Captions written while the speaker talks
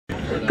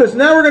Because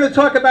now we're going to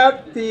talk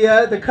about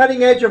the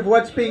cutting edge of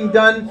what's being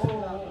done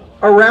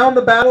around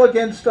the battle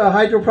against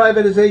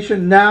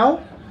hydro-privatization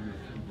now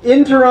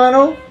in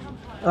Toronto,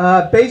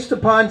 based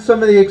upon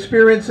some of the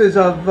experiences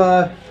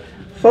of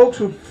folks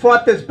who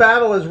fought this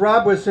battle, as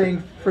Rob was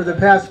saying, for the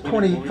past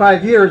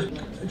 25 years.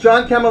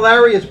 John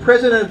Camilleri is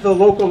president of the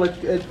local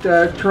at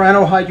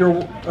Toronto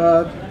Hydro,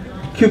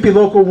 CUPE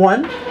Local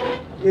 1,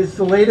 is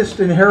the latest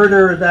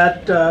inheritor of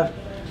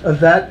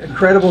that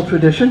incredible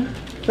tradition.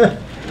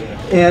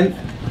 And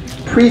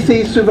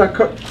Preethy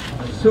Sivakumar,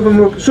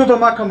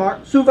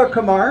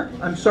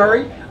 I'm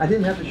sorry, I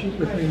didn't have the sheet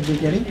with me in the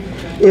beginning,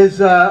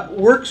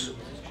 works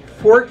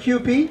for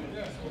CUPE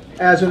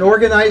as an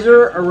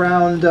organizer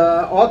around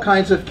all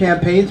kinds of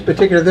campaigns,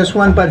 particularly this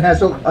one, but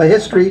has a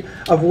history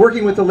of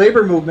working with the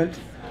labor movement.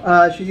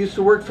 She used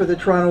to work for the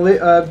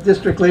Toronto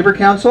District Labor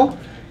Council,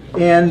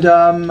 and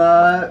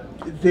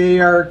they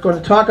are going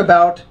to talk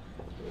about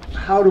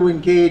how to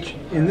engage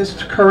in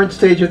this current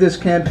stage of this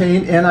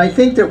campaign. And I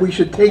think that we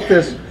should take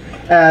this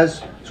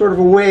as sort of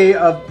a way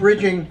of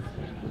bridging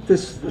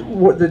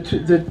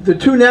the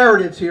two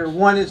narratives here.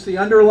 One is the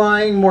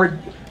underlying, more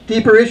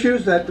deeper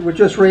issues that were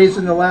just raised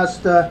in the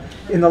last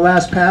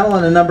panel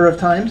and a number of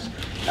times,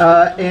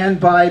 and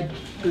by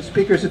the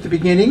speakers at the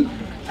beginning,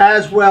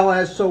 as well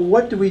as, so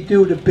what do we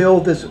do to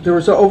build this? There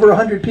was over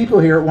 100 people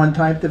here at one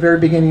time at the very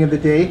beginning of the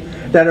day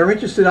that are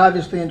interested,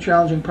 obviously, in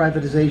challenging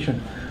privatization.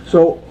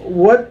 So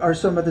what are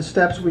some of the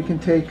steps we can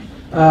take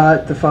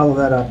to follow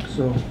that up?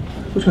 So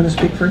who's going to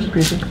speak first,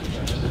 Preethy?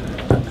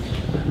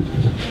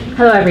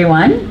 Hello,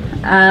 everyone.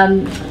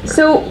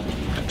 So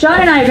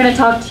John and I are going to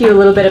talk to you a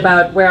little bit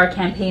about where our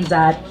campaign's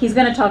at. He's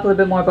going to talk a little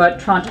bit more about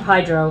Toronto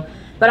Hydro,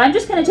 but I'm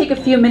just going to take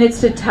a few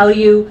minutes to tell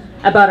you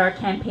about our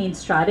campaign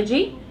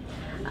strategy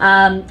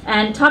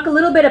and talk a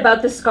little bit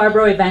about the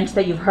Scarborough event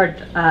that you've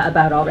heard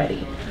about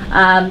already.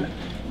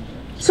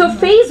 So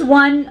phase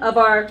one of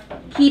our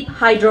Keep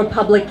Hydro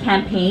Public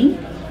campaign,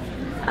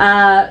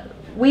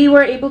 we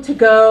were able to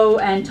go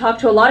and talk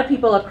to a lot of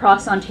people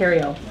across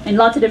Ontario in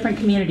lots of different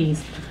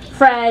communities.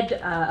 Fred,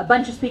 a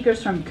bunch of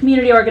speakers from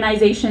community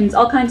organizations,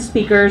 all kinds of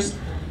speakers.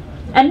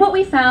 And what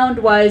we found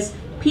was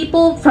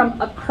people from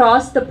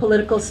across the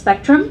political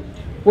spectrum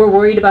were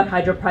worried about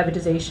hydro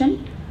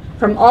privatization,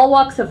 from all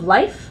walks of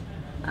life,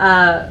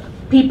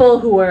 people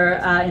who were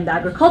in the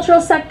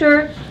agricultural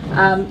sector,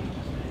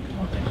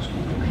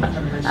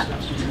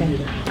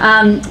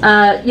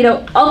 you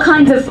know, all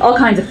kinds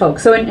of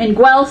folks. So in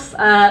Guelph,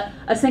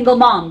 a single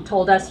mom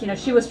told us, you know,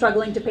 she was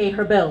struggling to pay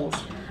her bills.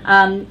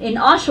 In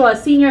Oshawa, a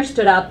senior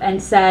stood up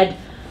and said,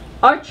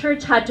 our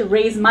church had to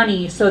raise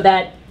money so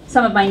that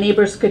some of my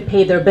neighbors could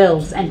pay their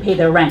bills and pay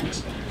their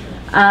rent.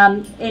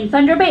 In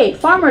Thunder Bay,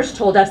 farmers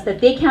told us that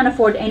they can't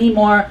afford any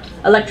more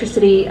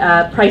electricity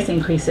price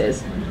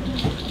increases.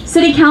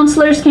 City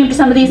councillors came to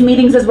some of these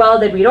meetings as well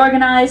that we'd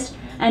organized,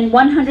 and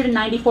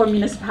 194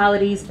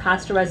 municipalities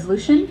passed a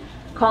resolution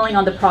calling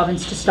on the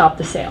province to stop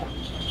the sale.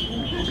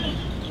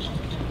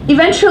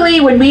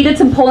 Eventually, when we did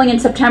some polling in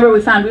September,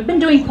 we found we've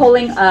been doing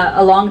polling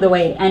along the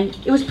way, and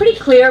it was pretty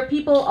clear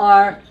people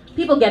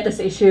get this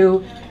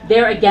issue.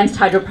 They're against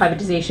hydro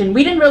privatization.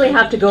 We didn't really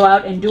have to go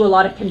out and do a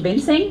lot of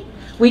convincing.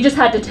 We just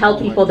had to tell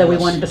people that we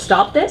wanted to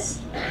stop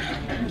this.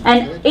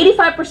 And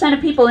 85%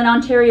 of people in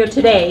Ontario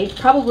today,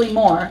 probably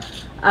more,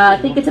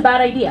 think it's a bad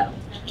idea.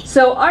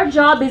 So our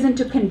job isn't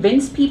to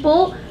convince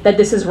people that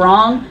this is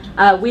wrong.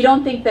 We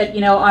don't think that,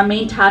 you know, our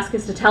main task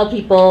is to tell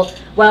people,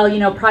 well, you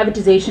know,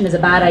 privatization is a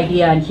bad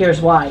idea and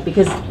here's why,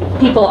 because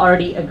people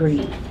already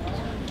agree.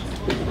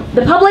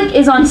 The public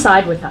is on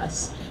side with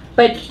us,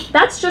 but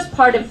that's just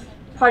part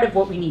of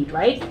what we need,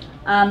 right?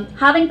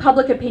 Having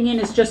public opinion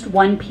is just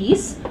one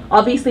piece.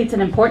 Obviously it's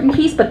an important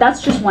piece, but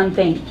that's just one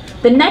thing.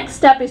 The next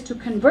step is to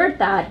convert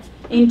that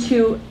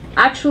into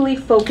actually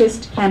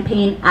focused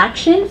campaign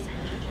action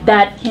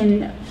that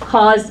can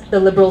cause the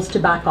Liberals to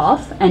back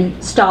off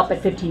and stop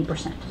at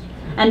 15%.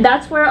 And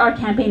that's where our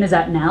campaign is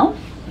at now.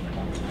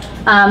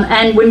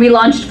 And when we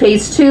launched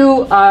phase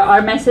two,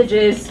 our message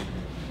is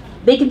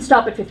they can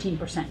stop at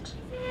 15%.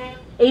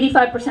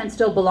 85%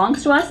 still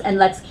belongs to us, and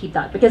let's keep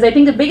that. Because I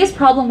think the biggest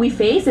problem we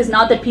face is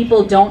not that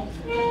people don't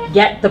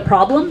get the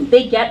problem,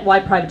 they get why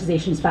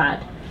privatization is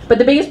bad. But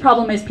the biggest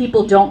problem is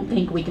people don't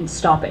think we can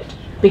stop it,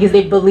 because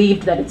they've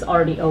believed that it's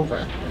already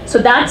over. So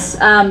that's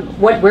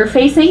what we're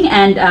facing,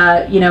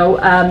 and you know,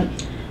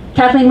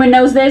 Kathleen Wynne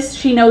knows this.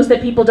 She knows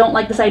that people don't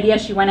like this idea.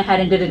 She went ahead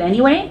and did it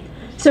anyway.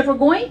 So if we're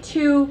going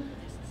to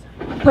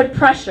put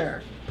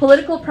pressure,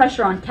 political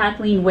pressure on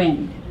Kathleen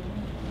Wynne,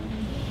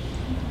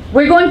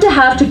 we're going to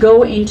have to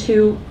go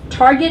into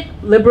target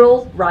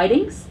Liberal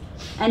ridings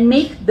and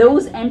make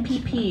those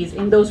MPPs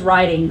in those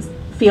ridings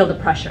feel the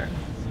pressure.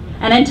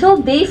 And until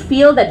they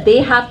feel that they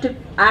have to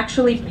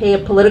actually pay a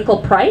political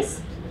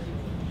price,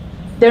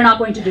 they're not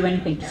going to do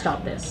anything to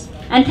stop this.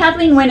 And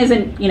Kathleen Wynne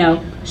isn't, you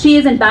know, she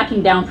isn't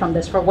backing down from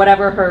this for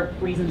whatever her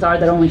reasons are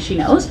that only she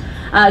knows.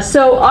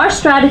 So our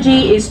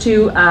strategy is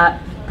to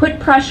put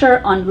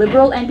pressure on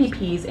Liberal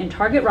MPPs in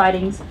target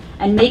ridings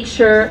and make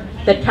sure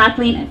that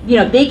Kathleen,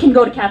 they can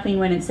go to Kathleen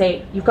Wynne and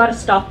say, you've got to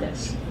stop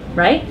this,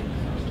 right?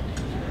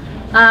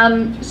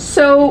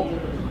 So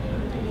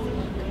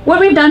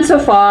what we've done so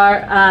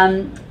far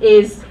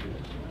is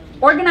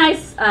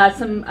organize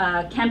some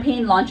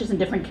campaign launches in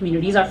different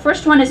communities. Our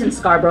first one is in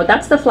Scarborough.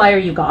 That's the flyer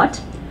you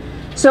got.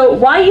 So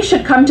why you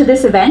should come to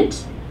this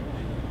event?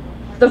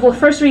 The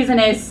first reason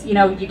is,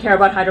 you care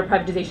about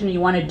hydroprivatization and you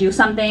want to do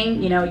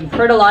something. You've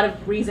heard a lot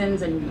of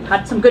reasons and you've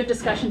had some good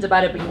discussions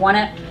about it, but you want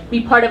to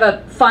be part of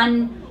a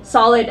fun,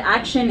 solid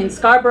action in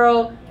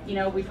Scarborough.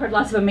 We've heard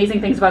lots of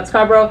amazing things about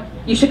Scarborough.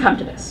 You should come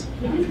to this.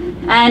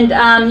 And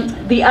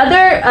the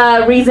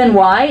other reason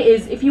why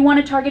is if you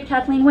want to target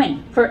Kathleen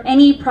Wynne for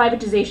any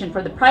privatization,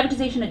 for the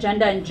privatization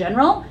agenda in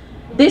general,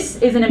 this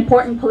is an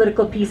important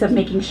political piece of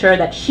making sure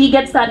that she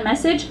gets that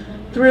message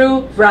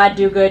through Brad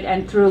Dogood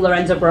and through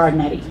Lorenzo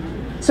Berardinetti.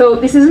 So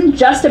this isn't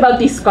just about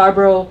these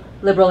Scarborough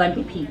Liberal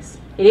MPPs.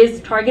 It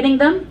is targeting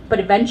them, but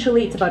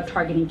eventually it's about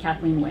targeting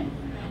Kathleen Wynne.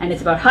 And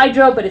it's about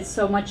hydro, but it's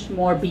so much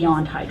more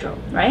beyond hydro,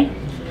 right?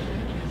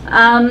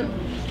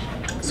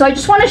 So I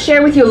just want to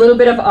share with you a little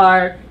bit of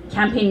our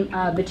campaign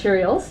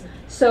materials.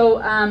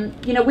 So,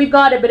 we've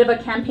got a bit of a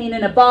campaign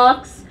in a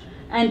box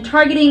and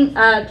targeting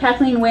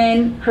Kathleen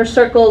Wynne, her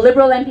circle,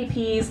 Liberal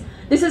MPPs.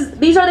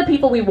 These are the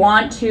people we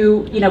want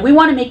to, we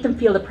want to make them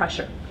feel the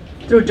pressure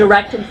through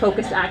direct and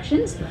focused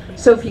actions.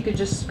 So if you could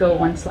just go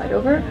one slide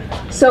over.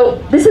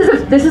 So this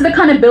is the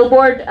kind of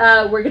billboard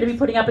we're going to be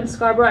putting up in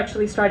Scarborough,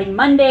 actually starting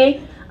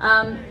Monday.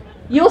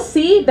 You'll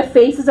see the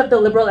faces of the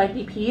Liberal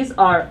MPPs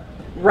are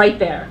right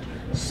there.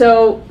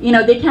 So,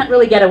 they can't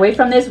really get away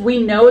from this.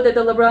 We know that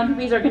the Liberal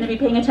MPPs are going to be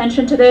paying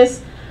attention to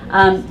this.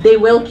 They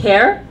will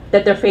care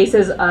that their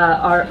faces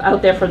are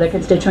out there for their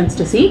constituents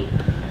to see.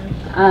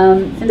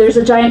 And there's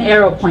a giant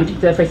arrow pointing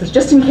to their faces,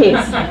 just in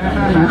case.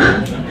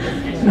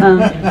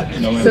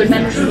 So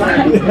next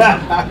slide.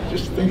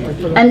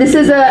 And this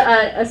is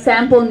a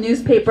sample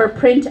newspaper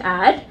print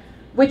ad,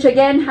 which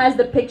again has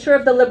the picture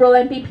of the Liberal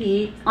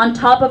MPP on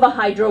top of a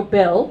hydro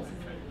bill,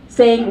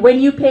 saying, when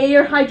you pay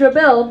your hydro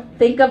bill,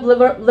 think of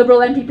Liberal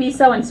MPP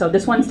so-and-so.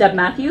 This one's Deb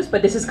Matthews,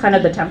 but this is kind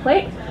of the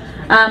template.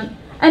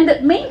 And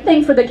the main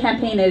thing for the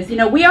campaign is,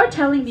 we are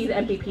telling these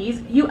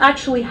MPPs, you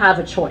actually have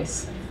a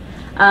choice.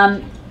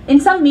 In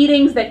some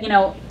meetings that,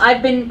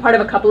 I've been part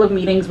of a couple of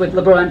meetings with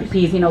Liberal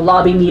MPPs,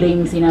 lobby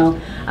meetings,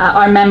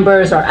 our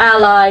members, our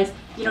allies,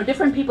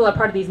 different people are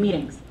part of these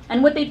meetings.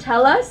 And what they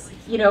tell us,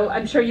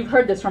 I'm sure you've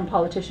heard this from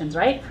politicians,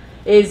 right?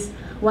 Is,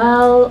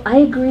 well, I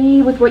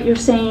agree with what you're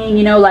saying,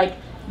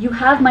 you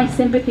have my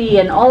sympathy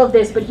and all of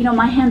this, but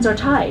my hands are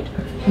tied.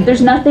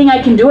 There's nothing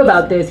I can do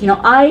about this.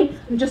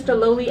 I'm just a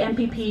lowly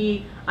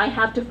MPP. I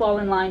have to fall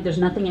in line. There's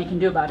nothing I can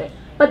do about it.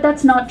 But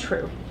that's not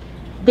true.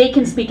 They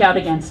can speak out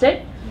against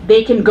it.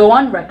 They can go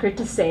on record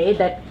to say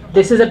that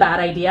this is a bad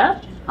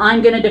idea.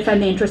 I'm going to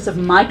defend the interests of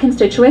my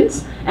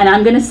constituents, and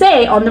I'm going to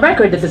say on the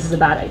record that this is a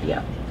bad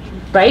idea,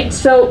 right?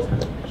 So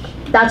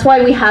that's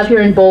why we have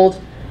here in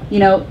bold,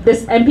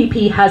 this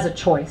MPP has a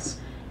choice.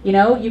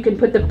 You can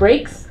put the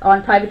brakes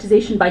on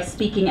privatization by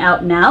speaking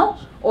out now,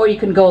 or you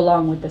can go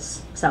along with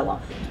this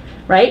sell-off,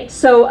 right?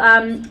 So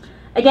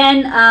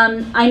again,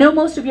 I know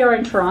most of you are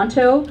in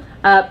Toronto.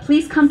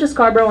 Please come to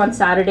Scarborough on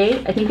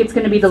Saturday. I think it's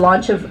going to be the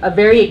launch of a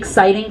very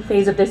exciting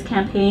phase of this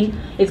campaign.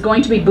 It's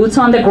going to be boots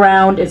on the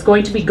ground. It's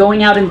going to be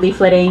going out and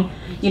leafleting.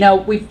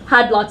 We've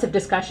had lots of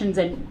discussions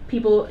and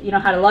people,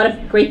 had a lot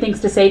of great things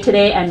to say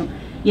today. And,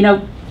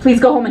 please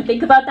go home and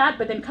think about that,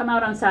 but then come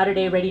out on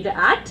Saturday ready to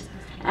act.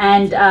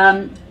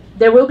 And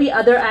there will be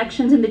other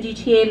actions in the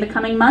GTA in the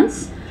coming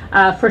months,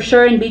 for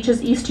sure in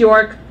Beaches, East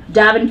York,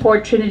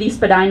 Davenport, Trinity,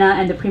 Spadina,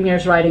 and the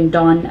Premier's riding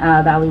Don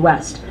Valley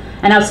West.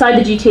 And outside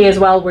the GTA as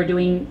well, we're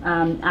doing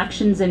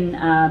actions in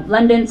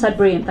London,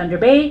 Sudbury, and Thunder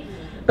Bay.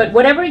 But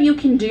whatever you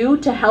can do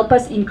to help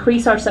us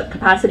increase our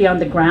capacity on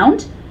the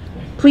ground,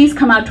 please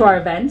come out to our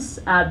events.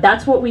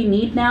 That's what we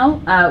need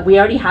now. We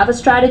already have a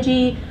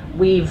strategy.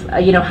 We've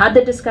had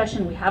the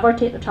discussion. We have our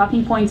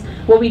talking points.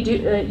 What we do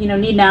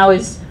need now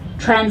is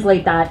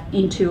translate that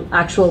into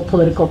actual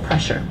political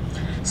pressure.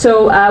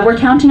 So we're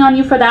counting on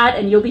you for that,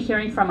 and you'll be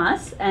hearing from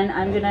us. And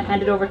I'm going to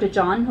hand it over to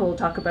John, who will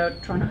talk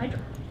about Toronto Hydro.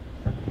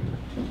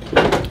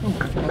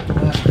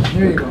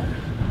 There you go.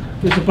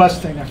 There's a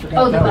bus thing. I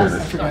forgot that one. I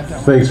forgot that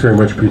one. Thanks very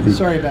much, Preethy.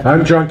 Sorry about that.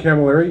 I'm John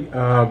Camilleri.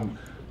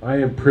 I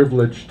am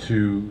privileged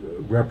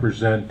to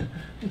represent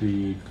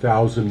the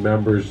 1,000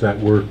 members that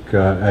work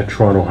at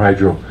Toronto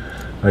Hydro.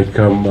 I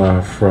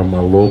come from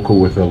a local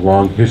with a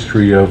long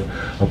history of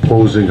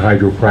opposing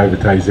hydro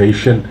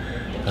privatization.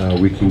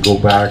 We can go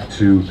back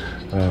to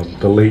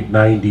the late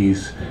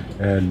 90s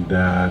and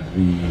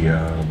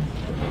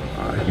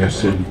I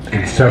guess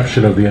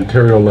inception of the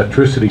Ontario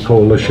Electricity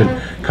Coalition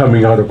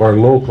coming out of our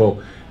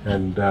local,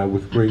 and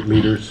with great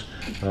leaders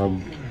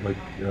like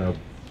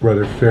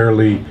Brother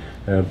Fairley,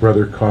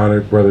 Brother Connor,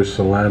 Brother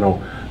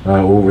Solano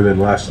over the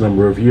last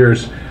number of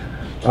years.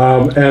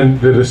 And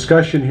the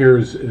discussion here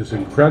is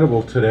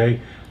incredible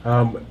today.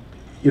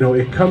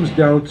 It comes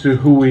down to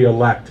who we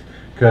elect,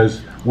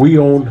 because we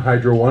own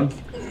Hydro One,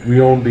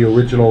 we own the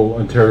original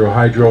Ontario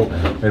Hydro,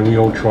 and we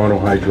own Toronto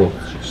Hydro.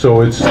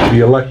 So it's the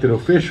elected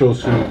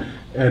officials who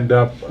end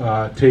up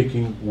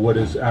taking what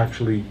is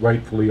actually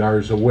rightfully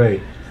ours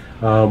away.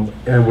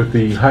 And with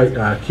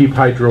the Keep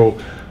Hydro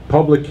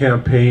Public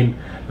campaign,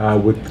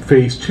 with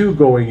phase 2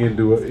 going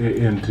into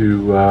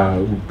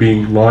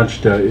being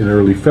launched in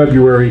early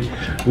February,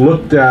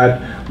 looked at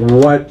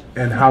what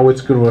and how it's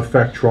going to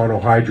affect Toronto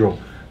Hydro.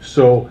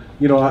 So,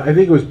 you know, I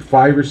think it was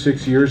 5 or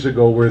 6 years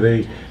ago where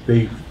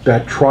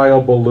that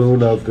trial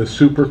balloon of the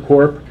Super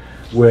Corp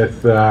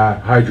with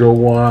Hydro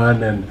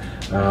One and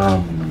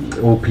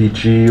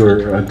OPG,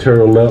 or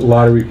Ontario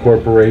Lottery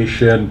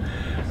Corporation,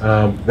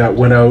 that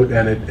went out,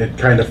 and it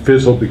kind of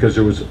fizzled because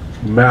there was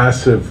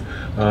massive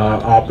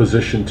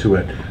opposition to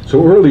it.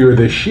 So earlier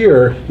this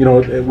year, you know,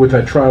 with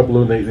that trial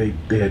balloon,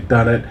 they had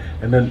done it,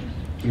 and then,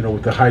 you know,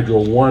 with the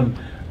Hydro One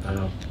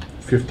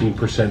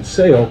 15%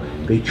 sale,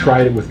 they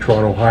tried it with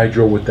Toronto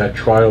Hydro with that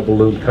trial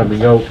balloon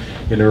coming out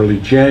in early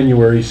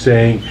January,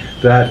 saying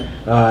that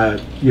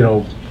you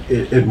know,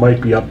 it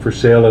might be up for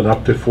sale and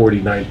up to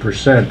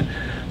 49%.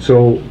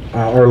 So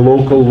our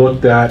local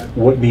looked at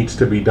what needs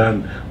to be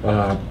done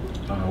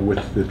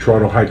with the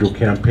Toronto Hydro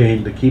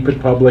campaign to keep it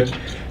public.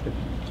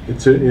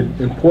 It's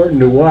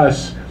important to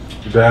us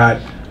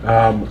that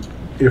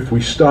if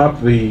we stop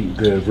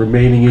the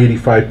remaining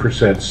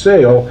 85%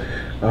 sale,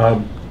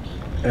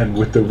 and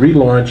with the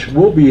relaunch,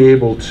 we'll be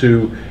able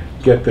to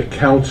get the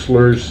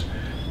councillors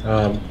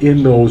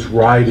in those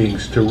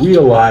ridings to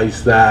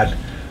realize that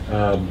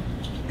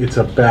it's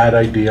a bad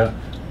idea.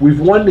 We've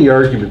won the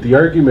argument. The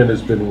argument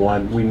has been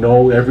won. We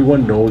know,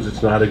 everyone knows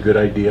it's not a good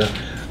idea,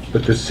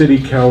 but the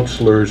city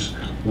councillors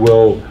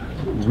will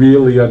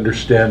really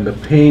understand the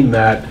pain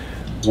that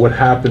what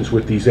happens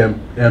with these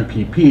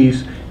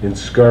MPPs in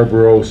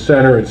Scarborough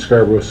Centre and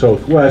Scarborough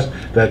Southwest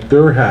that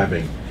they're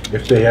having.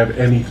 If they have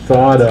any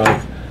thought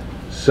of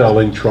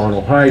selling Toronto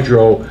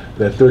Hydro,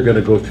 that they're going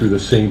to go through the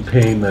same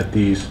pain that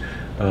these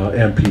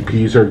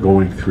MPPs are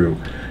going through.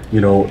 You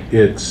know,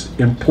 it's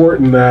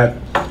important that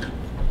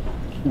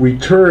we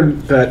turn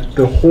that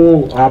the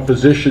whole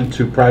opposition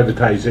to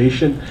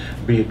privatization,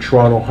 be it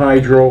Toronto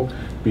Hydro,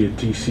 be it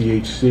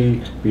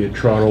TCHC, be it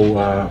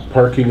Toronto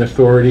Parking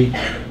Authority,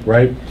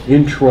 right?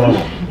 In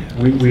Toronto,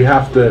 we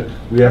have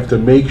to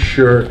make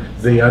sure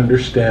they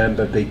understand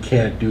that they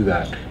can't do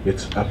that.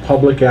 It's a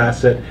public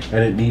asset,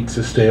 and it needs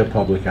to stay a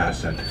public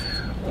asset.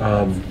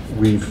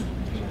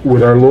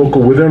 Within our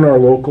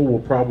local, we'll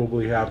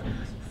probably have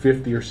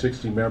 50 or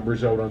 60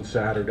 members out on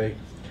Saturday.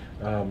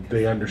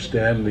 They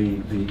understand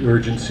the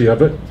urgency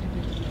of it.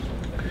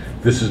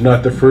 This is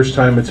not the first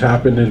time it's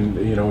happened, and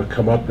you know, it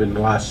come up in the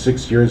last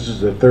 6 years. This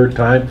is the third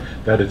time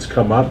that it's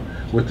come up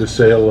with the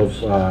sale of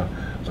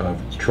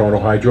Toronto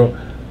Hydro.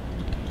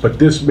 But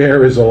this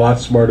mayor is a lot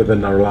smarter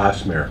than our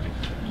last mayor.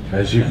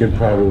 As you can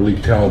probably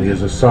tell, he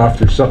has a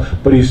softer soul,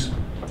 but he's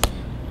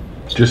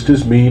just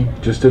as mean,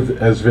 just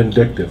as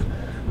vindictive,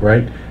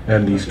 right?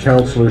 And these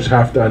councillors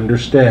have to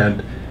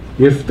understand,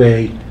 if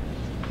they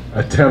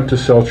attempt to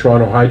sell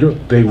Toronto Hydro,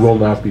 they will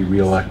not be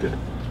re-elected.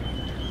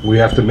 We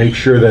have to make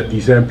sure that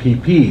these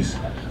MPPs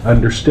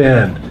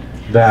understand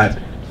that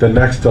the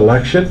next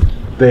election,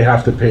 they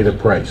have to pay the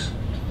price.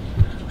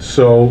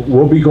 So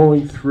we'll be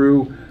going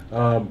through,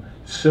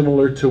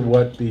 similar to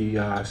what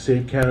the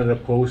Save Canada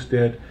Post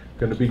did,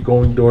 going to be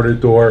going door to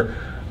door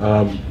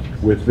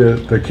with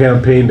the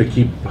campaign to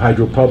keep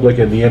Hydro public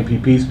and the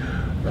MPPs.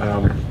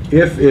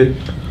 If it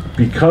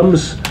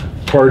becomes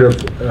part of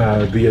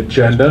the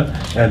agenda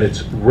and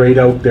it's right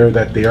out there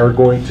that they are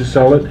going to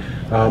sell it,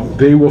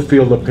 they will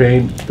feel the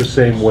pain the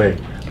same way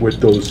with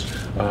those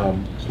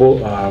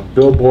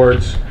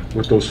billboards,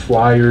 with those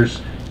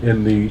flyers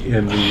in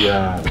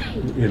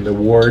the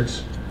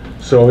wards.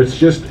 So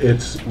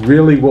it's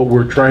really what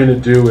we're trying to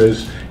do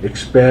is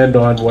expand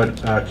on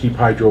what Keep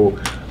Hydro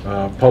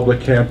public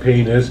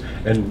campaign is,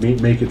 and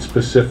make it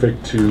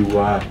specific to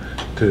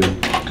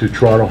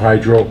Toronto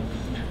Hydro.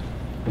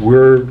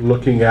 We're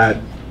looking at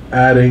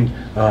adding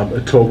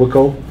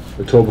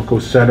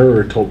Etobicoke Centre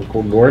or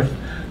Etobicoke North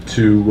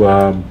to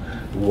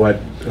what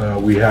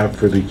we have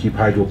for the Keep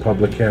Hydro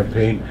public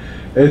campaign.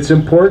 It's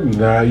important.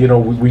 You know,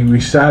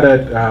 we sat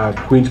at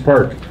Queen's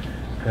Park,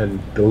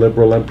 and the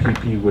Liberal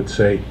MPP would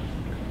say,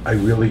 I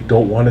really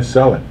don't want to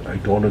sell it. I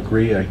don't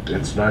agree.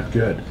 It's not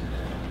good.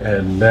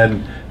 And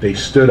then they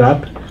stood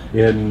up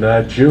in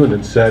June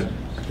and said,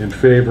 in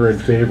favor, in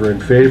favor, in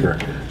favor.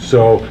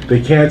 So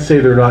they can't say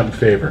they're not in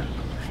favor.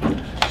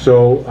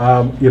 So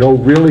you know,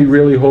 really,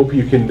 really hope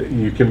you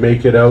can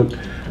make it out.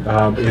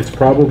 It's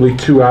probably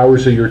 2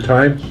 hours of your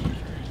time,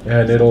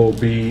 and it'll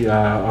be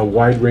a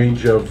wide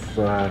range of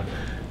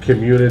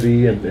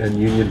community and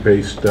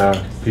union-based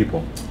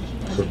people.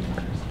 So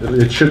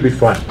it should be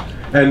fun.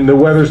 And the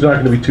weather's not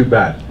going to be too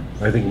bad.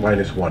 I think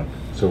 -1,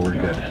 so we're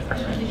good.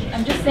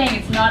 I'm just saying,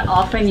 it's not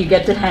often you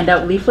get to hand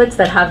out leaflets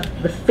that have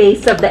the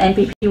face of the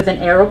NPP with an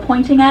arrow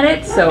pointing at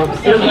it, so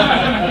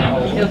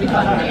it'll be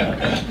fun.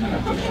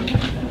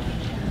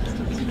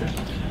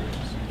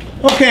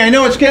 Okay, I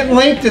know it's getting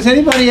late. Does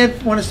anybody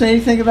want to say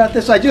anything about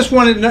this? I just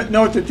want to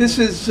note that this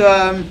is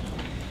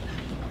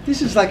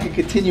like a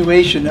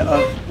continuation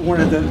of one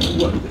of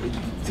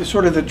the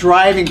sort of the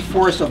driving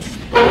force of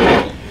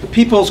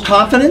people's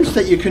confidence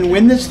that you can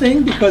win this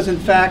thing, because in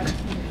fact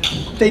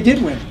they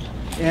did win.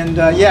 And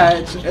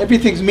yeah,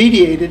 everything's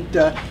mediated.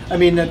 I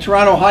mean,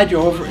 Toronto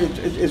Hydro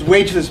has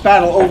waged this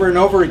battle over and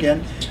over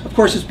again. Of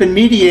course, it's been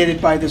mediated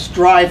by this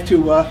drive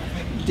to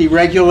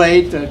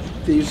deregulate,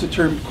 they use the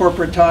term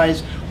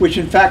corporatize, which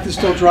in fact is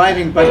still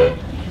driving. But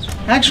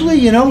actually,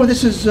 you know,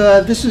 this is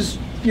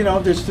you know,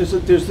 there's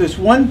this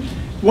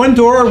one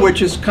door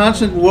which is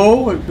constant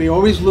woe, we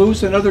always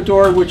lose, another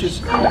door which is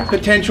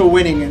potential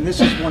winning, and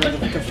this is one of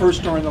the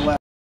first door on the left.